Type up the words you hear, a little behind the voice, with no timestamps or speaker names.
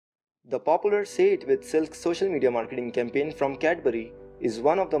The popular Say It with Silk social media marketing campaign from Cadbury is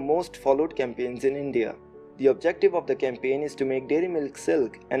one of the most followed campaigns in India. The objective of the campaign is to make Dairy Milk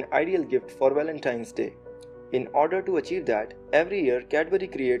Silk an ideal gift for Valentine's Day. In order to achieve that, every year Cadbury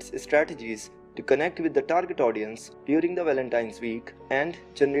creates strategies to connect with the target audience during the Valentine's week and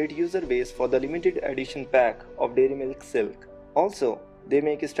generate user base for the limited edition pack of Dairy Milk Silk. Also, they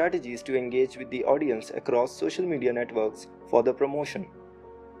make strategies to engage with the audience across social media networks for the promotion.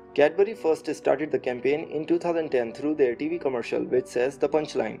 Cadbury first started the campaign in 2010 through their TV commercial which says the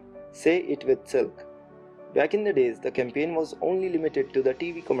punchline, "Say it with silk." Back in the days, the campaign was only limited to the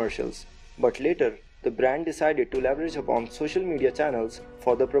TV commercials, but later, the brand decided to leverage upon social media channels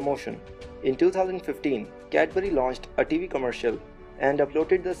for the promotion. In 2015, Cadbury launched a TV commercial and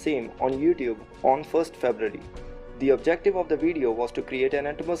uploaded the same on YouTube on 1st February. The objective of the video was to create an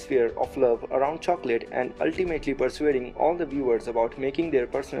atmosphere of love around chocolate and ultimately persuading all the viewers about making their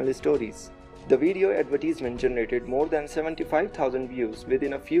personal stories. The video advertisement generated more than 75,000 views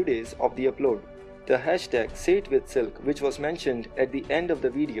within a few days of the upload. The hashtag #SayItWithSilk, which was mentioned at the end of the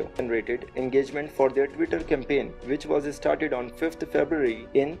video, generated engagement for their Twitter campaign, which was started on 5th February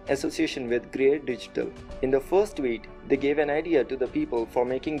in association with Grey Digital. In the first tweet, they gave an idea to the people for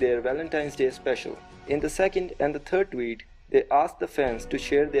making their Valentine's Day special. In the second and the third tweet, they asked the fans to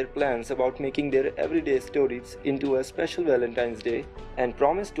share their plans about making their everyday stories into a special Valentine's Day and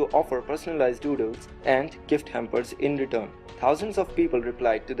promised to offer personalized doodles and gift hampers in return. Thousands of people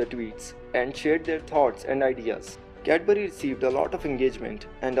replied to the tweets and shared their thoughts and ideas. Cadbury received a lot of engagement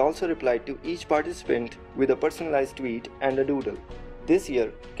and also replied to each participant with a personalized tweet and a doodle. This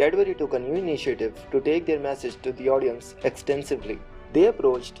year, Cadbury took a new initiative to take their message to the audience extensively. They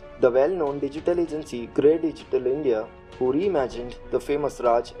approached the well-known digital agency Grey Digital India, who reimagined the famous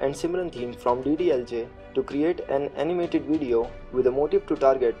Raj and Simran theme from DDLJ to create an animated video with a motive to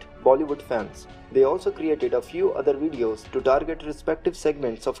target Bollywood fans. They also created a few other videos to target respective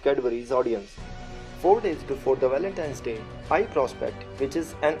segments of Cadbury's audience. 4 days before the Valentine's Day, iProspect, which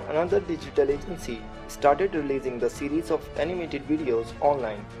is another digital agency, started releasing the series of animated videos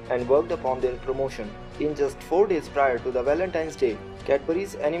online and worked upon their promotion. In just 4 days prior to the Valentine's Day,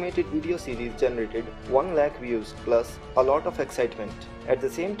 Cadbury's animated video series generated 1 lakh views plus a lot of excitement. At the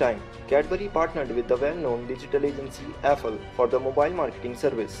same time, Cadbury partnered with the well-known digital agency Apple for the mobile marketing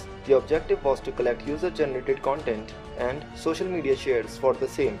service. The objective was to collect user-generated content and social media shares for the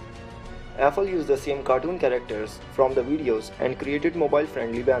same. Apple used the same cartoon characters from the videos and created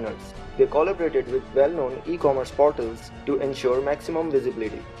mobile-friendly banners. They collaborated with well-known e-commerce portals to ensure maximum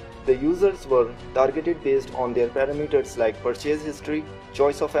visibility. The users were targeted based on their parameters like purchase history,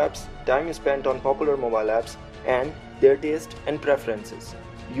 choice of apps, time spent on popular mobile apps, and their taste and preferences.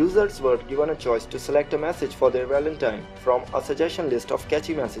 Users were given a choice to select a message for their Valentine from a suggestion list of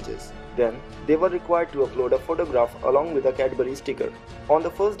catchy messages. Then, they were required to upload a photograph along with a Cadbury sticker. On the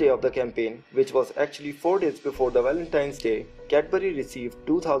first day of the campaign, which was actually 4 days before the Valentine's Day, Cadbury received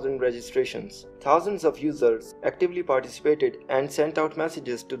 2,000 registrations. Thousands of users actively participated and sent out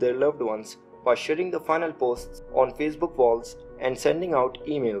messages to their loved ones by sharing the final posts on Facebook walls and sending out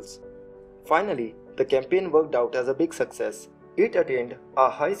emails. Finally, the campaign worked out as a big success. It attained a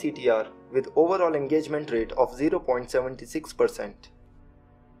high CTR with overall engagement rate of 0.76%.